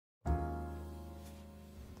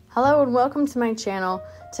Hello and welcome to my channel.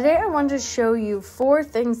 Today I wanted to show you 4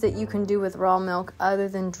 things that you can do with raw milk other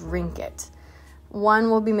than drink it. One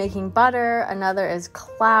will be making butter, another is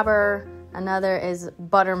clabber, another is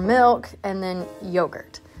buttermilk, and then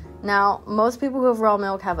yogurt. Now, most people who have raw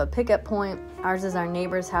milk have a pickup point. Ours is our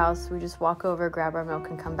neighbor's house. We just walk over, grab our milk,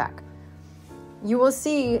 and come back. You will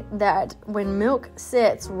see that when milk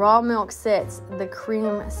sits, raw milk sits, the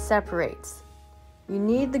cream separates. You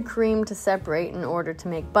need the cream to separate in order to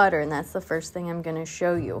make butter, and that's the first thing I'm going to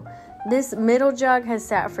show you. This middle jug has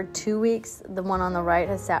sat for 2 weeks. The one on the right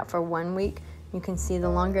has sat for 1 week. You can see the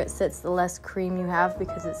longer it sits, the less cream you have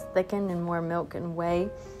because it's thickened and more milk and whey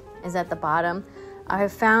is at the bottom. I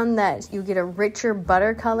have found that you get a richer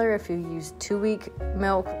butter color if you use 2-week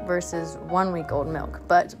milk versus 1-week-old milk,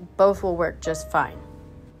 but both will work just fine.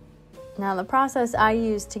 Now the process I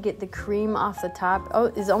use to get the cream off the top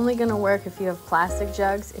is only going to work if you have plastic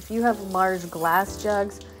jugs. If you have large glass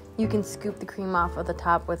jugs, you can scoop the cream off of the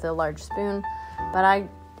top with a large spoon, but I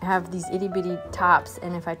have these itty bitty tops,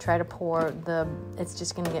 and if I try to pour, it's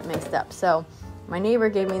just going to get mixed up. So my neighbor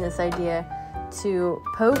gave me this idea to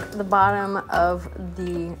poke the bottom of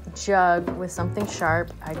the jug with something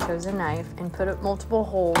sharp. I chose a knife and put up multiple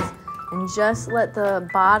holes and just let the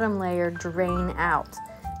bottom layer drain out.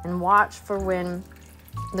 And watch for when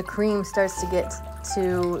the cream starts to get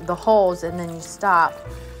to the holes, and then you stop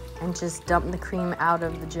and just dump the cream out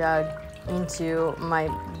of the jug into my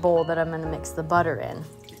bowl that I'm going to mix the butter in.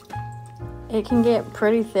 It can get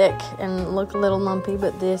pretty thick and look a little lumpy,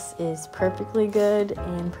 but this is perfectly good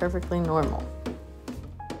and perfectly normal.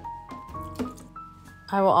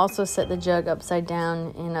 I will also set the jug upside down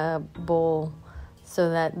in a bowl so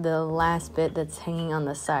that the last bit that's hanging on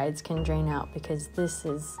the sides can drain out, because this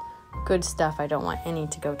is good stuff. I don't want any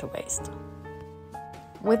to go to waste.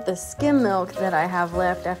 With the skim milk that I have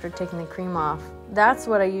left after taking the cream off, that's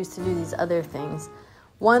what I use to do these other things.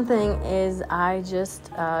 One thing is I just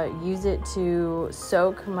use it to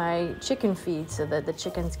soak my chicken feed so that the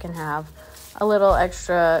chickens can have a little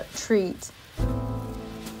extra treat.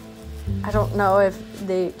 I don't know if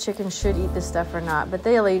the chickens should eat this stuff or not, but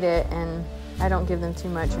they'll eat it, and I don't give them too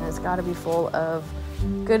much, and it's got to be full of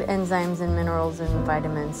good enzymes and minerals and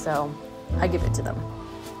vitamins, so I give it to them.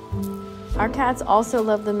 Our cats also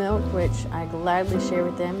love the milk, which I gladly share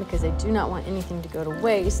with them because I do not want anything to go to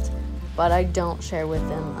waste, but I don't share with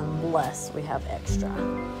them unless we have extra.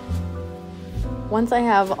 Once I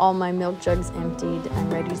have all my milk jugs emptied,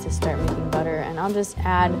 I'm ready to start making butter, and I'll just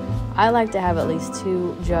add, I like to have at least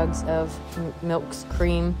 2 jugs of milk's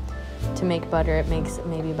cream to make butter. It makes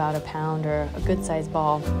maybe about a pound or a good sized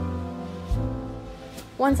ball.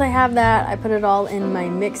 Once I have that, I put it all in my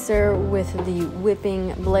mixer with the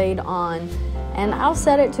whipping blade on, and I'll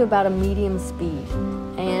set it to about a medium speed.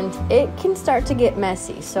 And it can start to get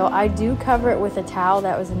messy, so I do cover it with a towel.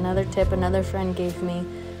 That was another tip another friend gave me,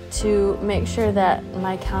 to make sure that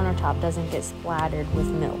my countertop doesn't get splattered with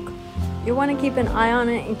milk. You want to keep an eye on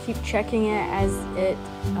it and keep checking it as it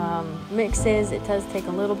mixes. It does take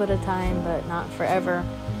a little bit of time, but not forever.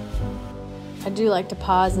 I do like to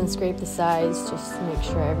pause and scrape the sides just to make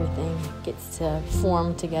sure everything gets to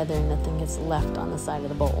form together and nothing gets left on the side of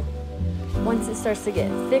the bowl. Once it starts to get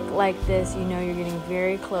thick like this, you know you're getting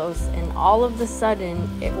very close, and all of a sudden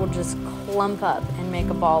it will just clump up and make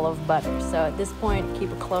a ball of butter. So at this point,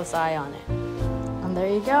 keep a close eye on it. And there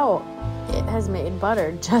you go. It has made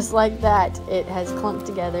butter just like that. It has clumped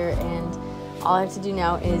together, and all I have to do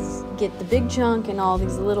now is get the big chunk and all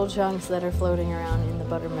these little chunks that are floating around in the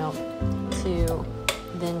buttermilk to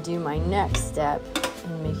then do my next step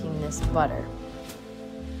in making this butter.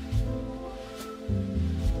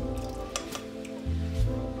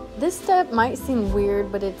 This step might seem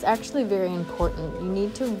weird, but it's actually very important. You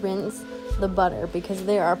need to rinse the butter because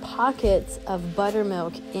there are pockets of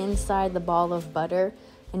buttermilk inside the ball of butter,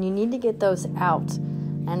 and you need to get those out.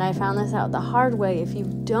 And I found this out the hard way. If you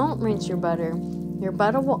don't rinse your butter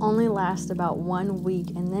will only last about 1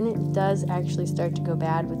 week, and then it does actually start to go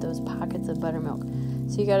bad with those pockets of buttermilk.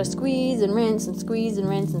 So you gotta squeeze and rinse and squeeze and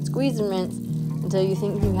rinse and squeeze and rinse until you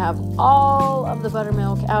think you have all of the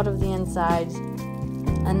buttermilk out of the inside.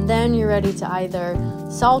 And then you're ready to either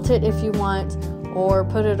salt it if you want, or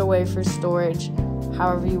put it away for storage,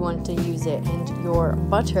 however you want to use it, and your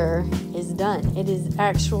butter is done. It is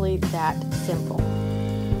actually that simple.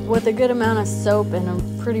 With a good amount of soap and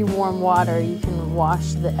a pretty warm water, you can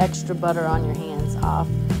wash the extra butter on your hands off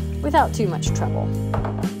without too much trouble.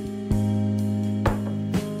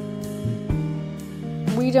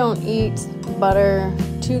 We don't eat butter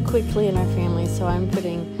too quickly in our family, so I'm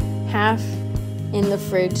putting half in the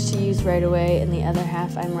fridge to use right away, and the other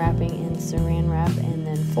half I'm wrapping in saran wrap and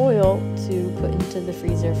then foil to put into the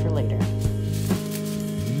freezer for later.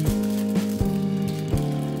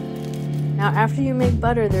 Now after you make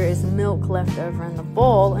butter, there is milk left over in the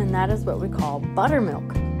bowl, and that is what we call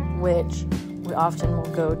buttermilk, which we often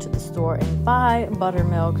will go to the store and buy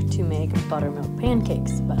buttermilk to make buttermilk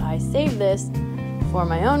pancakes. But I save this for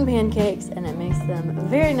my own pancakes, and it makes them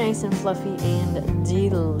very nice and fluffy and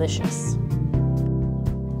delicious.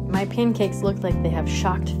 My pancakes look like they have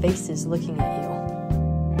shocked faces looking at you.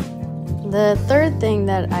 The third thing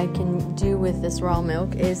that I can do with this raw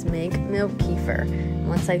milk is make milk kefir.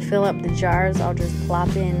 Once I fill up the jars, I'll just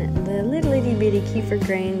plop in the little itty bitty kefir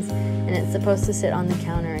grains, and it's supposed to sit on the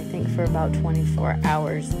counter, I think, for about 24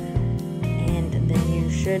 hours. And then you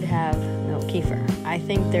should have milk kefir. I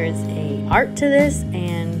think there is an art to this,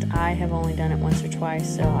 and I have only done it once or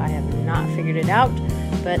twice, so I have not figured it out.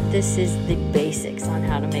 But this is the basics on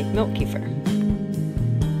how to make milk kefir.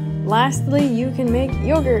 Lastly, you can make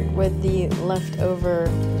yogurt with the leftover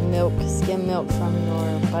milk, skim milk from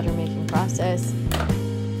your butter making process.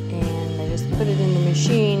 And I just put it in the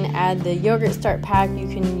machine, add the yogurt start pack. You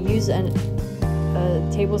can use a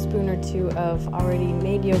tablespoon or two of already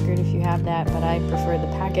made yogurt if you have that, but I prefer the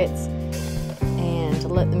packets. And to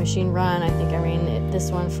let the machine run, I think I ran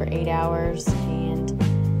this one for 8 hours, and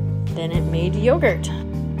then it made yogurt.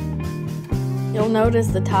 You'll notice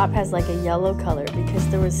the top has like a yellow color because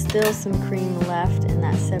there was still some cream left, and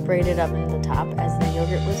that separated up in the top as the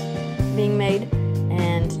yogurt was being made.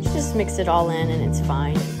 And you just mix it all in and it's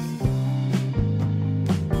fine.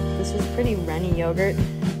 This was pretty runny yogurt,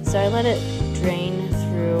 so I let it drain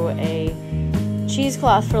through a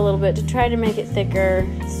cheesecloth for a little bit to try to make it thicker,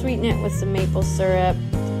 sweeten it with some maple syrup,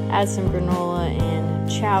 add some granola and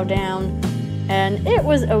chow down. And it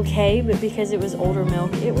was okay, but because it was older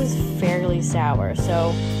milk, it was fairly sour.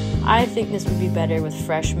 So I think this would be better with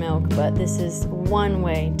fresh milk, but this is one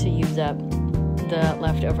way to use up the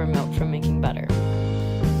leftover milk from making butter.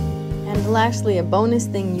 And lastly, a bonus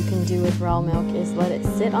thing you can do with raw milk is let it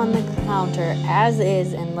sit on the counter as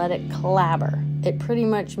is and let it clabber. It pretty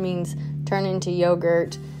much means turn into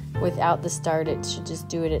yogurt without the start. It should just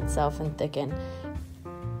do it itself and thicken.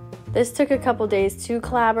 This took a couple days to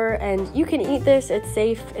clabber, and you can eat this. It's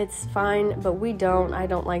safe, it's fine, but we don't. I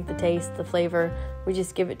don't like the taste, the flavor. We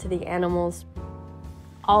just give it to the animals.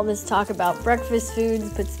 All this talk about breakfast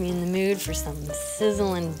foods puts me in the mood for some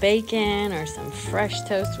sizzling bacon or some fresh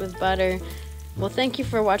toast with butter. Well, thank you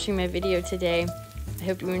for watching my video today. I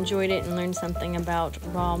hope you enjoyed it and learned something about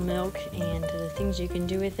raw milk and the things you can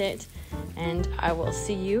do with it. And I will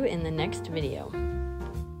see you in the next video.